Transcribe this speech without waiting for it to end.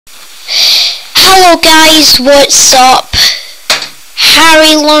Hello guys, what's up?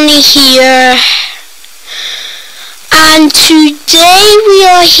 Harry Lonnie here, and today we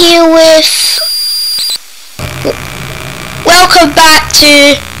are here with welcome back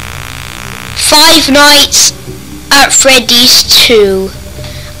to Five Nights at Freddy's 2.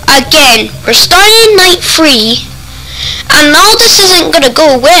 Again, we're starting night 3, and now this isn't gonna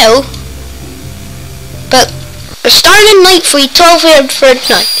go well, but we're starting night 3, 12 a.m. for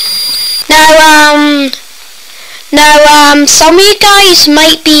night. Now, some of you guys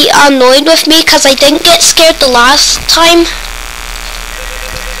might be annoyed with me because I didn't get scared the last time.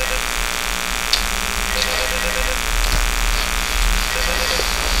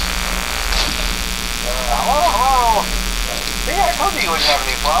 Hello. See, I told you wouldn't have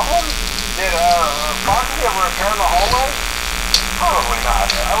any problems. Did, Foxy ever appear in the hallway? Probably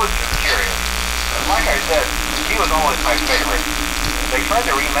not. I was just curious. Like I said, he was always my favorite. They tried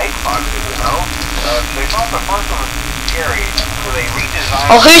to remake Foxy, you know? They thought the first one was scary, so they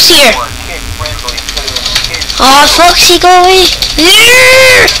redesigned Oh, who's here? more kid-friendly, putting in kids. Oh, Foxy, go away!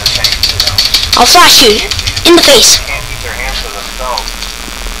 I'll flash you in the face. Can't keep their hands to themselves.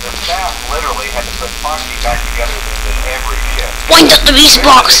 The staff literally had to put Foxy back together in every shift. Wind up the music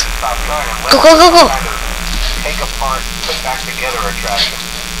box. Go, go, go, go. Kind of take apart, put back together attraction.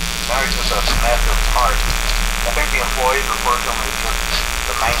 Now he's just a mess of parts. I think the employees refer to him as just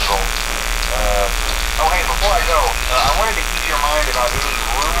the mangle. Oh hey, before I go, I wanted to keep your mind about any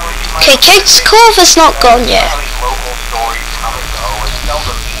rumors you might... Okay, Kate's Cove is not gone yet. How these local stories come and go and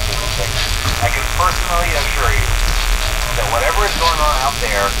seldom mean anything. I can personally assure you that whatever is going on out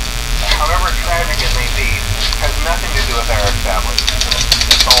there, however tragic it may be, has nothing to do with our family.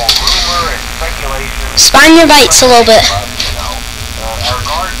 It's all rumor and speculation. Span your bites a little bit. Our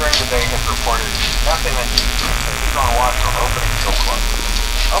guard during the day has reported nothing unusual. He's on watch from opening till close.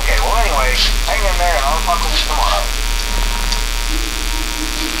 Okay, well anyway, hang in there and I'll talk with you tomorrow.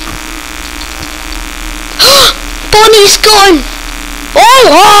 Bonnie's gone! Oh,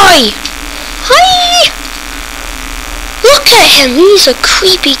 hi! Hi! Look at him, he's a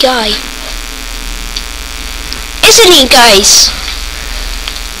creepy guy. Isn't he, guys?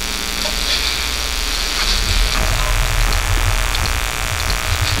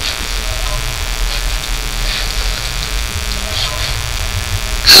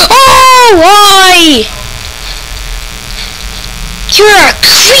 Oh, why? You're a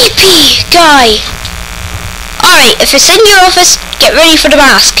creepy guy. Alright, if it's in your office, get ready for the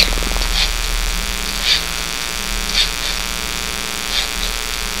mask.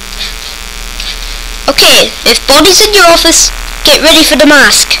 Okay, if Bonnie's in your office, get ready for the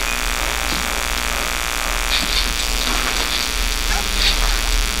mask.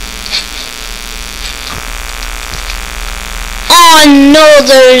 Oh no,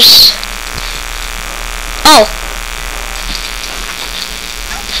 there's... Oh.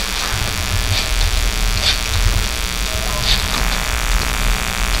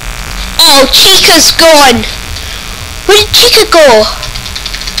 Oh, Chica's gone. Where did Chica go?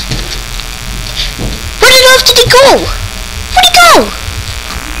 Where the hell did he go? Where'd he go?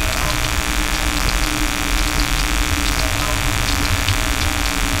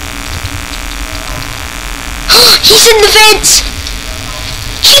 He's in the vents!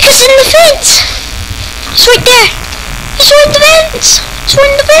 Chica's in the vents! He's right there! He's right in the vents! He's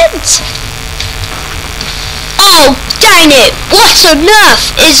right in the vents! Oh, dang it! What on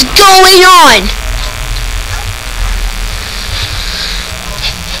earth is going on?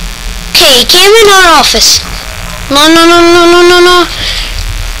 Okay, he came in our office. No, no, no, no, no, no, no.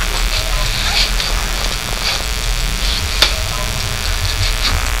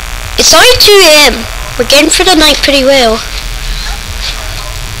 It's only 2 a.m. We're getting through the night pretty well.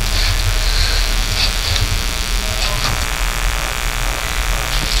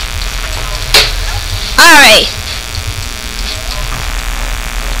 Alright.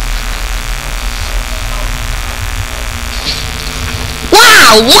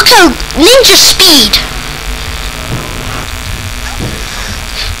 Wow, look how ninja speed.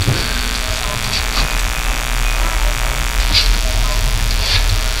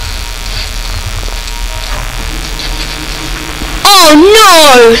 Oh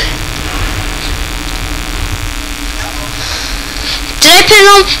no! Did I put it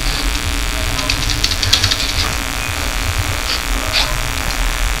on?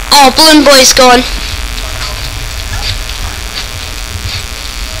 Oh, Balloon Boy's gone.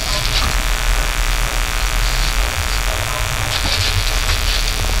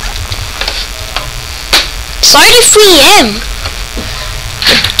 It's already 3 a.m.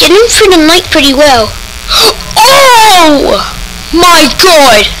 We're getting through the night pretty well. Oh! My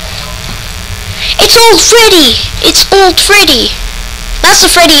God! It's old Freddy! It's old Freddy! That's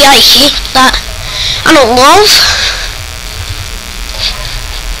the Freddy I hate, that I don't love.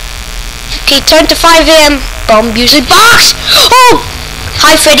 Okay, turn to 5 AM. Bomb music box! Oh!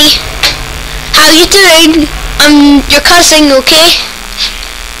 Hi Freddy. How you doing? I'm your cousin, okay?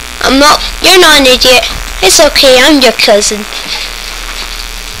 You're not an idiot. It's okay, I'm your cousin.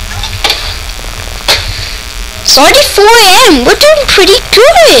 It's already 4 AM. We're doing pretty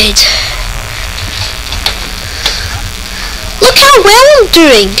good. Look how well I'm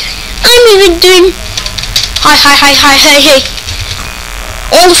doing. I'm even doing... Hi.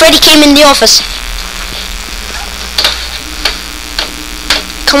 Old Freddy came in the office.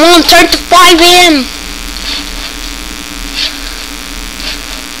 Come on, turn to 5 AM.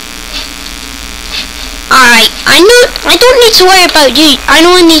 Alright, I don't need to worry about you. I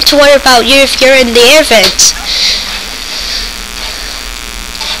don't need to worry about you if you're in the air vents.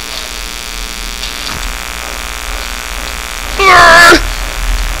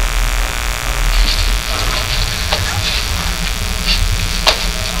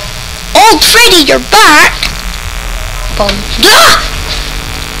 Old Freddy, you're back! Boom. Ah!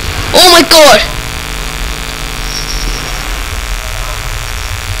 Oh my god!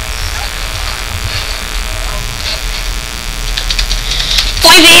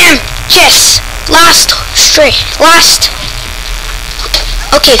 Yes! Last.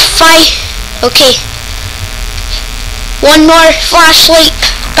 Okay, 5. Okay. One more flashlight.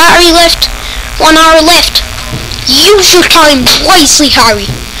 Battery left. 1 hour left. Use your time wisely, Harry.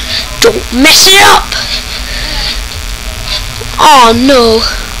 Don't mess it up. Oh no.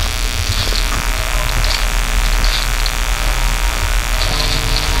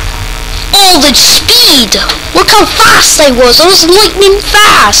 Oh, the speed! Look how fast I was lightning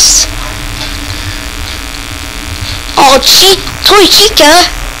fast! Oh, Toy Chica!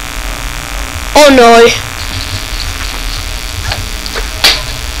 Oh no.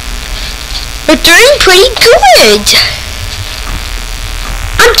 We're doing pretty good!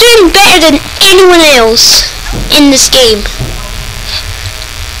 I'm doing better than anyone else in this game.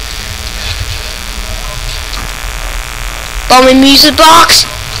 Bombing music box!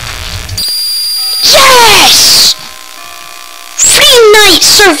 Yes! 3 nights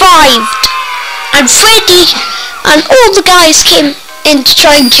survived! And Freddy and all the guys came in to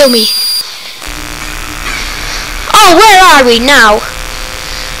try and kill me. Oh, where are we now?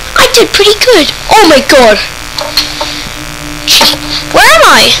 I did pretty good. Oh my god. Where am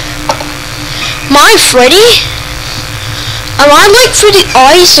I? My Freddy? Am I like through the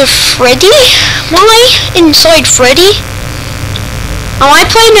eyes of Freddy? Am I inside Freddy? Am I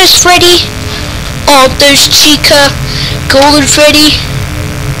playing as Freddy? Oh, there's Chica, Golden Freddy,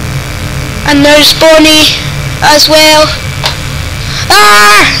 and there's Bonnie as well.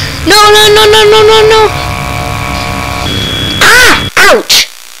 Ah! No! Ah! Ouch!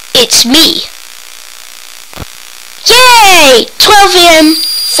 It's me. Yay! 12 AM,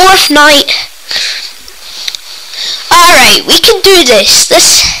 4th night. Alright, we can do this.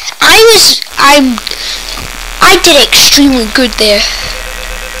 I did extremely good there.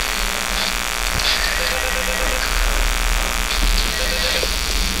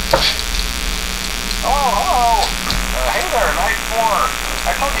 Hello. Hey there, night 4.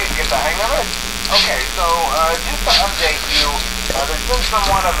 I told you to get the hang of it. Okay, so, just to update you, there's been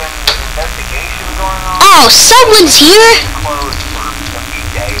somewhat of an investigation going on. Oh, someone's here? Closed for a few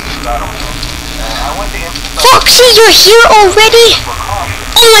days, I don't know. I went to Foxy, you're here already?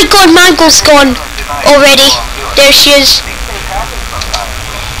 Oh my god, Mangle's gone already. There she is. These things happen sometimes.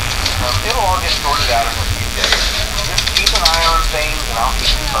 It'll all get sorted out in a few days. Just keep an eye on things and I'll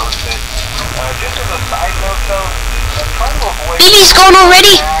keep you posted. Just as a side note though, try to avoid... Baby's gone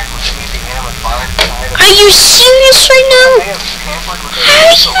already? Are you serious right now?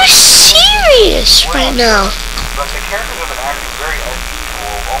 Are you serious right now? But the characters have been acting very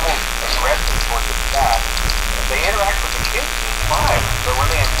unusual, almost aggressive towards the staff. They interact with the kids just fine, but when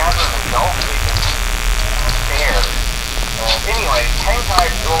they encounter an adult, they just stare. Anyway, hang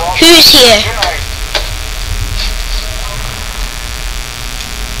tight. Who's here? Good night.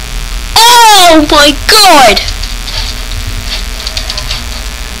 Oh my god!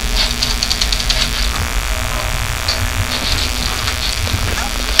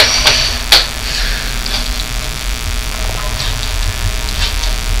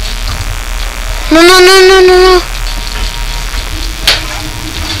 No.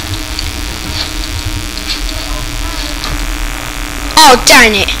 Oh,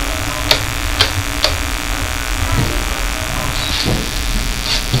 darn it.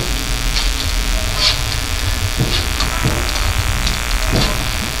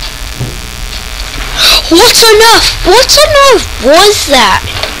 What's enough? What's enough was that?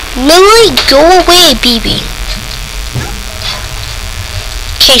 Lily, go away, BB.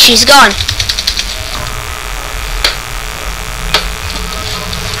 Okay, she's gone.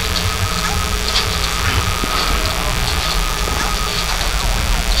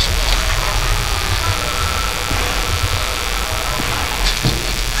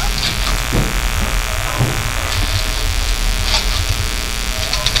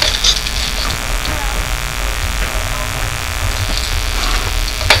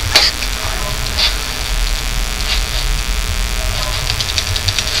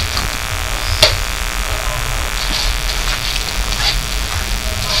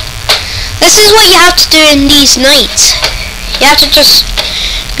 This is what you have to do in these nights. You have to just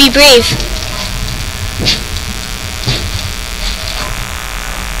be brave.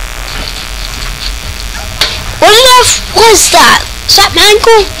 What on earth was that? Is that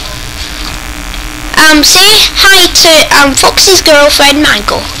Mangle? Say hi to Foxy's girlfriend,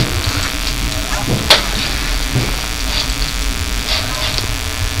 Mangle.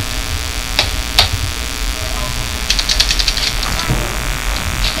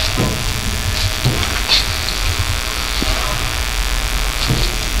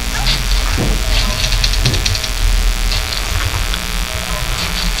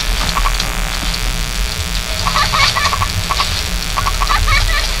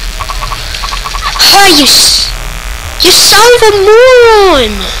 You son of a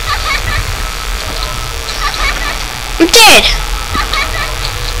moron! I'm dead!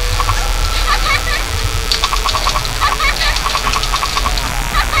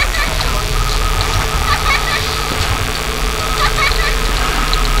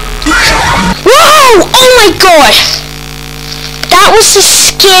 Whoa! Oh my god! That was the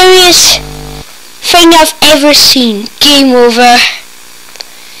scariest thing I've ever seen. Game over.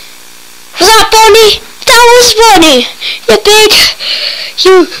 Was that Bonnie? That was Bonnie! You big,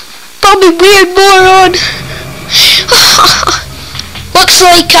 you probably weird moron! Looks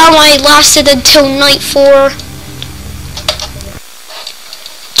like I lasted until night 4.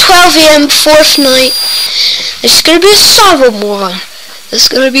 12 AM, 4th night. It's gonna be a son of a moron. It's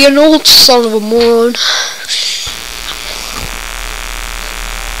gonna be an old son of a moron.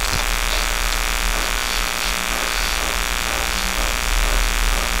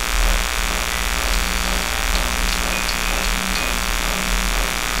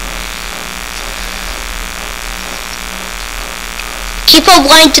 Keep a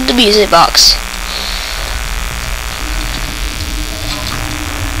blind to the music box.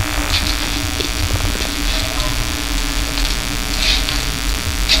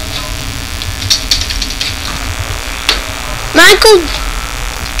 Michael,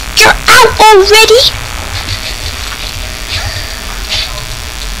 you're out already?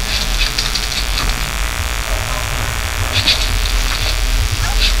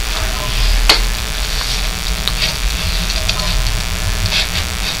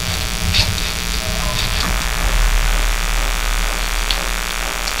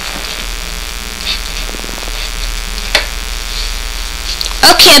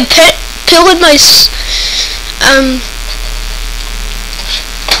 Okay, I'm pulling my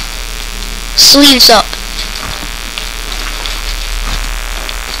sleeves up.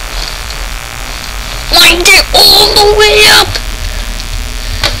 Wind it all the way up.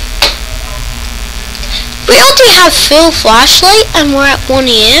 We already have full flashlight and we're at 1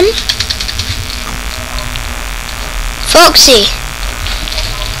 AM. Foxy.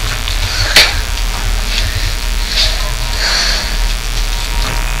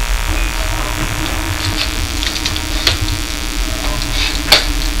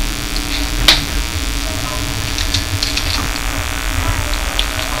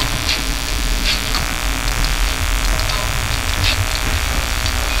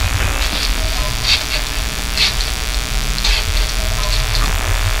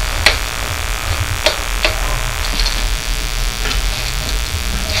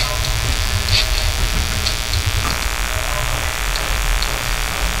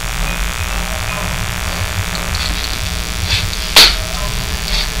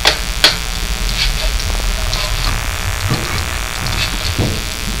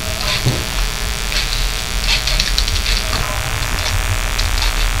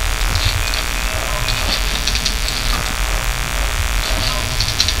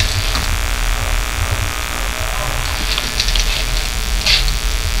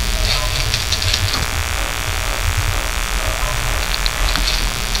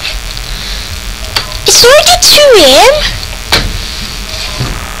 It's already 2 AM.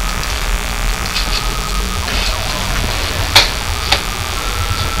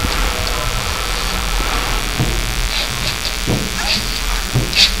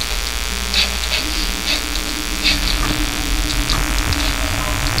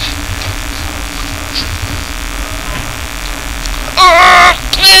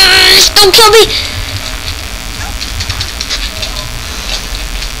 Just don't kill me.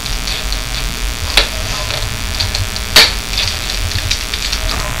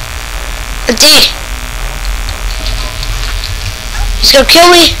 I did. He's gonna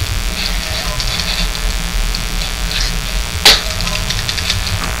kill me.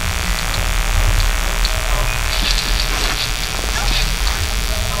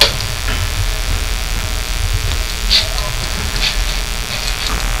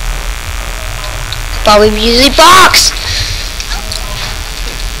 Probably music box.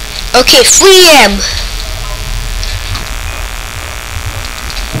 Okay, free him.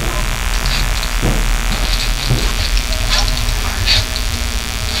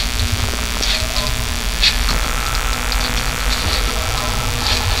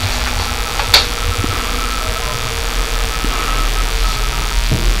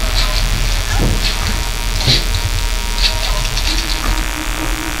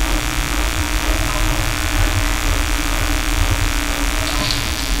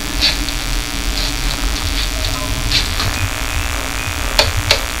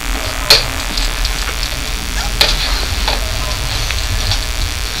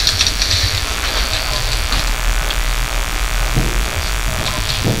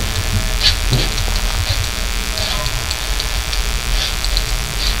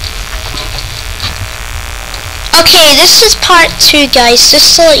 Okay, this is part 2, guys,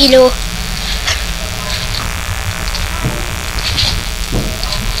 just to let you know.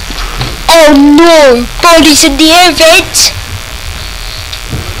 Oh no, bodies in the air vent.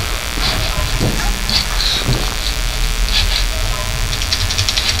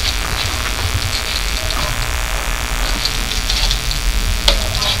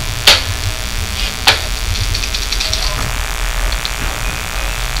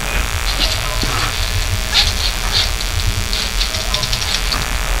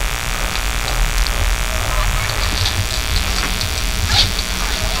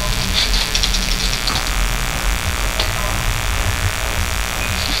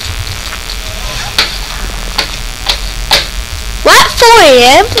 What 4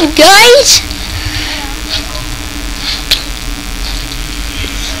 AM, guys?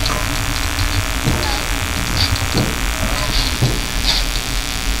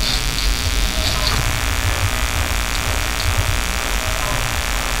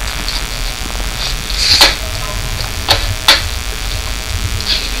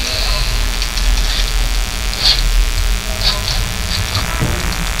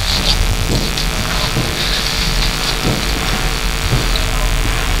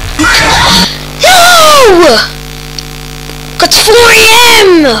 It's 4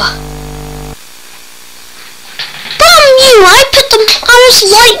 AM! Bum you! I was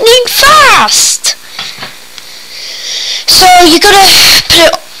lightning fast! So you gotta put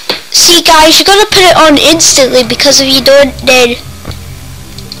it, see guys, you gotta put it on instantly, because if you don't, then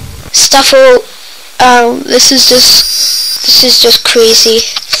stuff will, this is just crazy.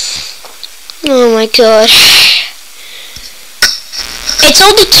 Oh my gosh. It's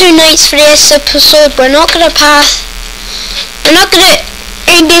only 2 nights for this episode. We're not gonna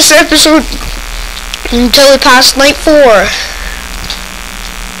end this episode until we pass night 4.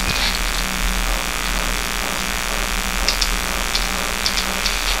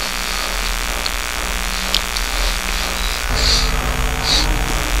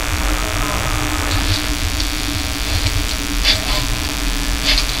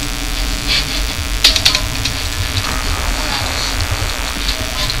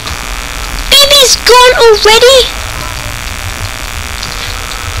 Baby's gone already?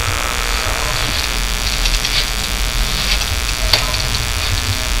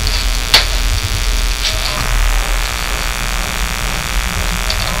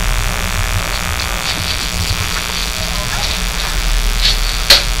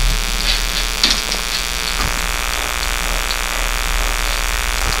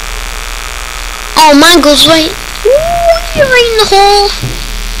 Oh, mine goes right. Ooh, you're right in the hole.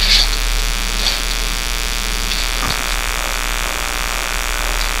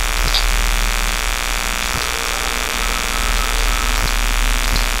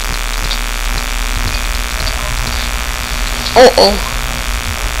 Uh-oh.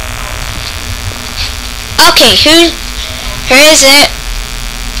 Okay, who is it?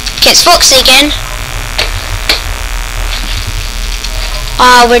 Okay, it's Foxy again.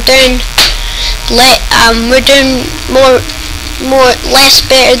 We're doing less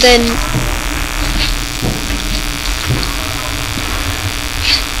better than.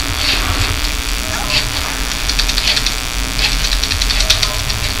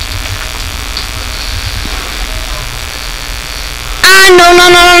 No, no, no,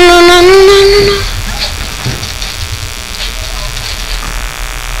 no, no, no, no, no.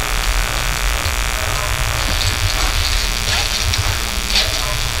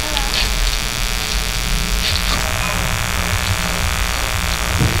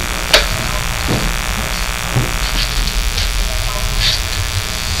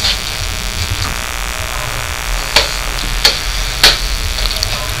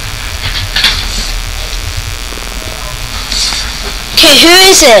 Okay, who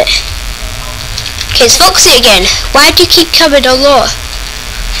is it? Okay, it's Foxy again. Why do you keep coming a lot?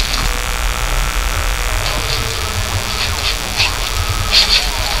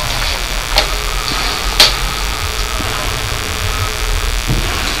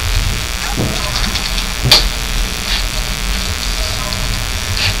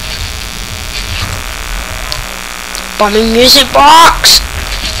 Bombing music box.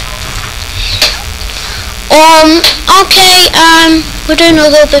 Okay, we're doing a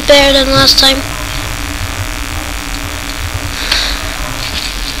little bit better than last time.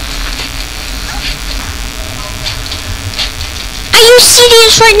 Are you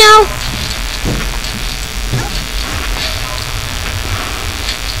serious right now?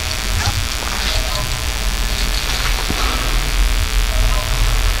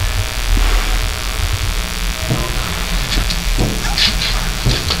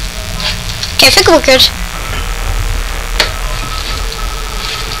 Okay, I think we're good.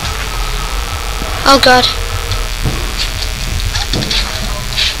 Oh god.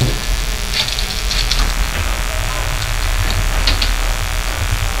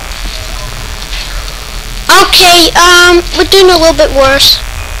 Okay, we're doing a little bit worse.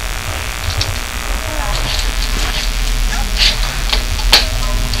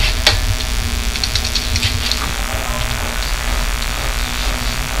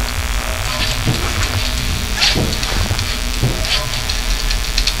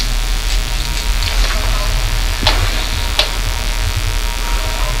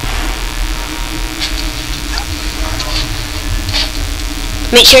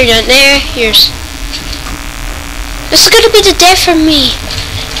 Make sure you're not there. Here's. This is gonna be the death for me.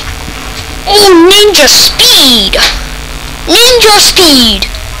 Oh, ninja speed! Ninja speed!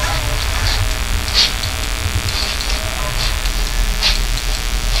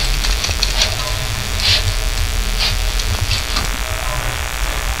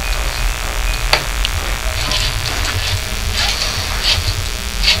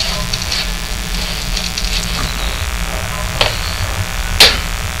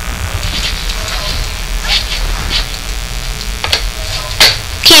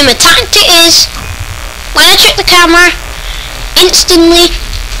 Okay, my tactic is, when I check the camera, instantly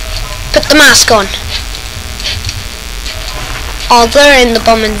put the mask on. Oh, they're in the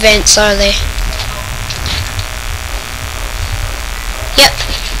bombing vents, are they? Yep.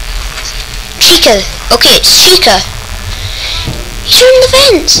 Chica. Okay, it's Chica. You're in the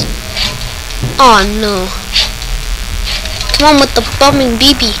vents. Oh no. Come on with the bombing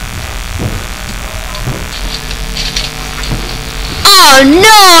BB. Oh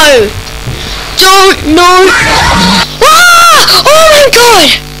no! Don't no! Ah! Oh my god!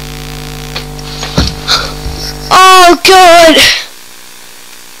 Oh god!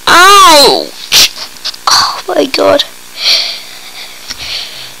 Ouch! Oh my god!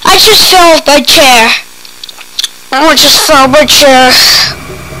 I just fell off my chair. I just fell off my chair.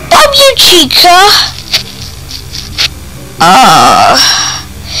 Bomb you, Chica!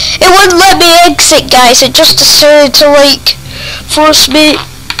 It wouldn't let me exit, guys. It just decided to like force me.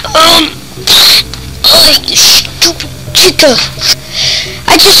 Oh, you stupid Chica!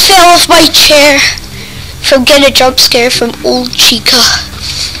 I just fell off my chair from getting a jump scare from old Chica.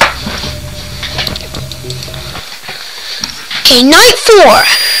 Okay, night 4.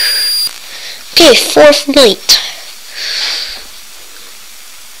 Okay, 4th night.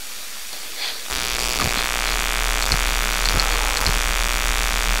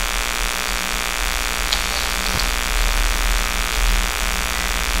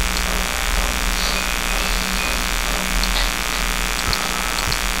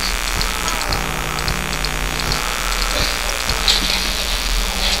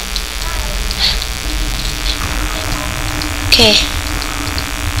 Okay.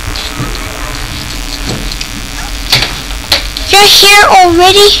 You're here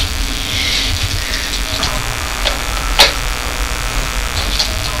already?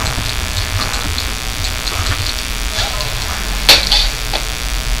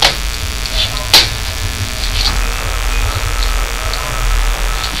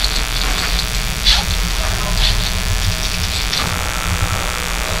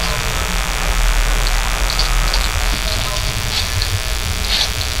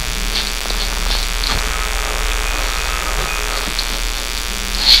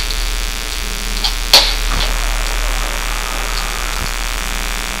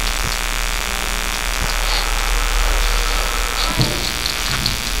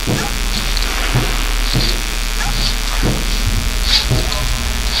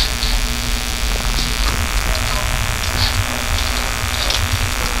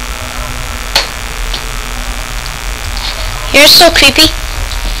 You're so creepy.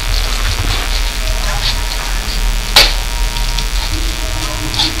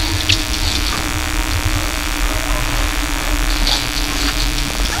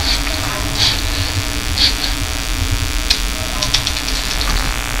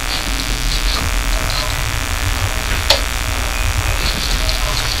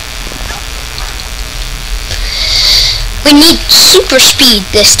 We need super speed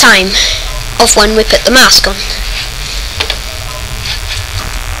this time of when we put the mask on.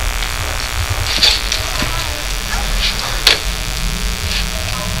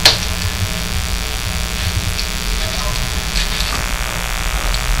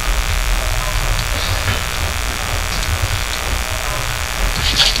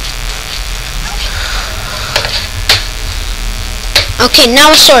 Okay, now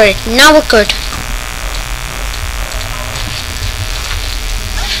we're sorted. Now we're good.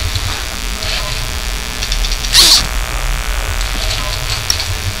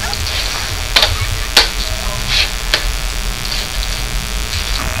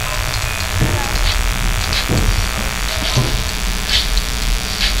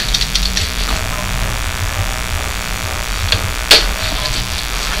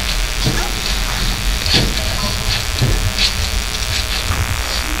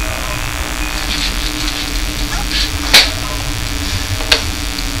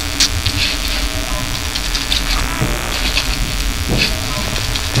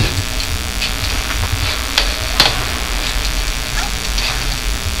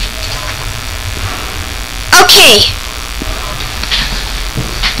 Okay.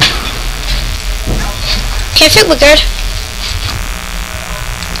 Okay, I think we're good.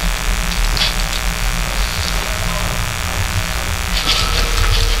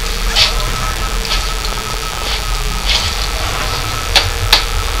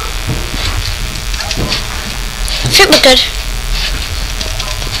 I think we're good.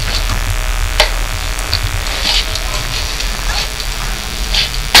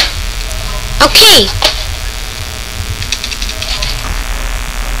 Okay.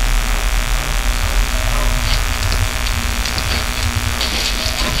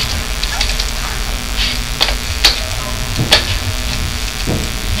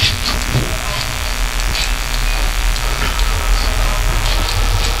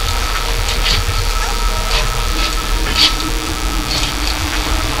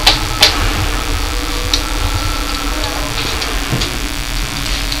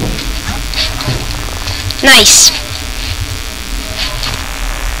 Nice.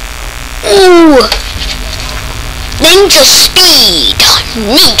 Ooh. Ninja speed.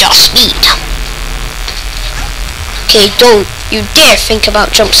 Ninja speed. Okay, don't you dare think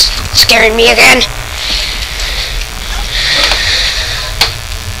about jumps scaring me again.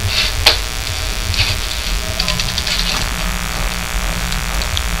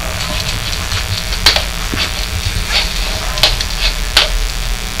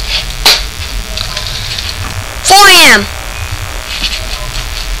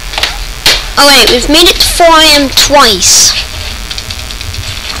 Oh wait, we've made it to 4 AM twice.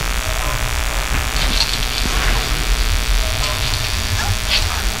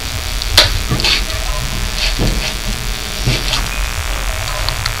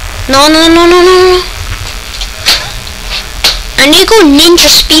 No. I need to go ninja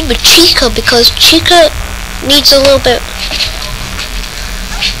speed with Chica because Chica needs a little bit.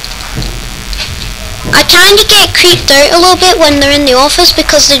 I kinda get creeped out a little bit when they're in the office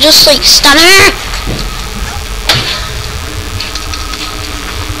because they're just like standing there.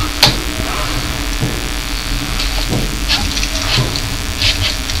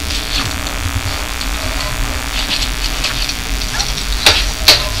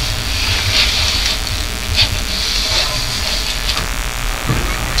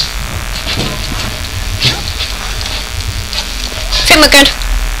 Pretty good.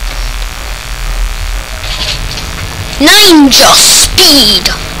 Ninja speed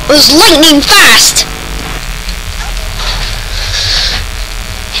was lightning fast.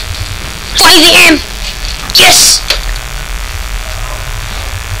 5 AM. Yes.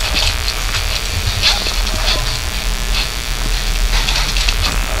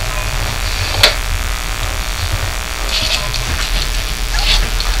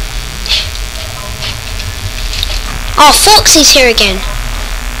 Oh, Foxy's here again.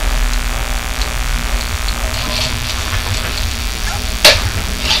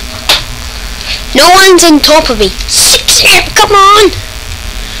 No one's on top of me. 6 here, come on!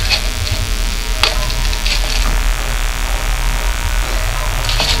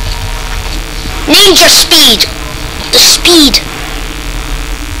 Ninja speed! The speed!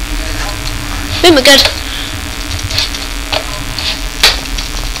 Oh my god.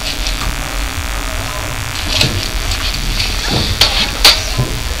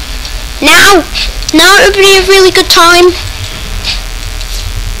 Now it would be a really good time.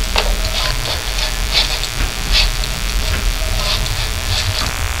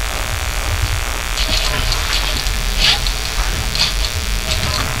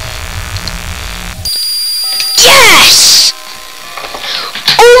 Yes!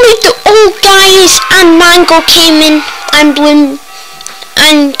 Only the old guys and Mango came in and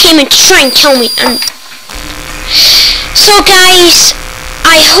came in to try and kill me. So guys,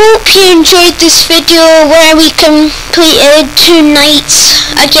 I hope you enjoyed this video where we completed 2 nights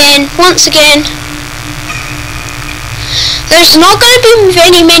once again. There's not going to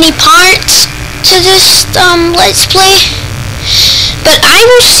be many parts to this let's play, but I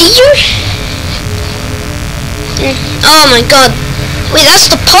will see you. Oh my god, wait, that's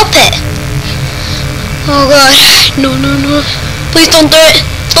the puppet. Oh god, no, please don't do it,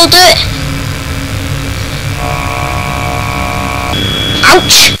 don't do it.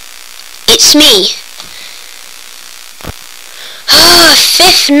 Ouch! It's me.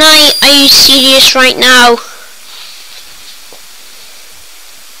 5th night, are you serious right now?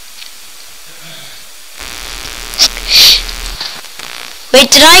 Wait,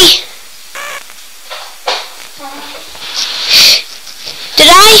 did I?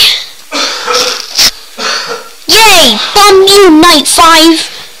 Yay! Bomb you, night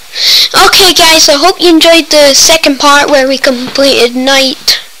 5! Okay guys, I hope you enjoyed the second part where we completed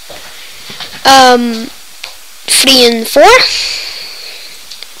night 3 and 4.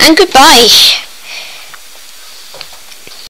 And goodbye.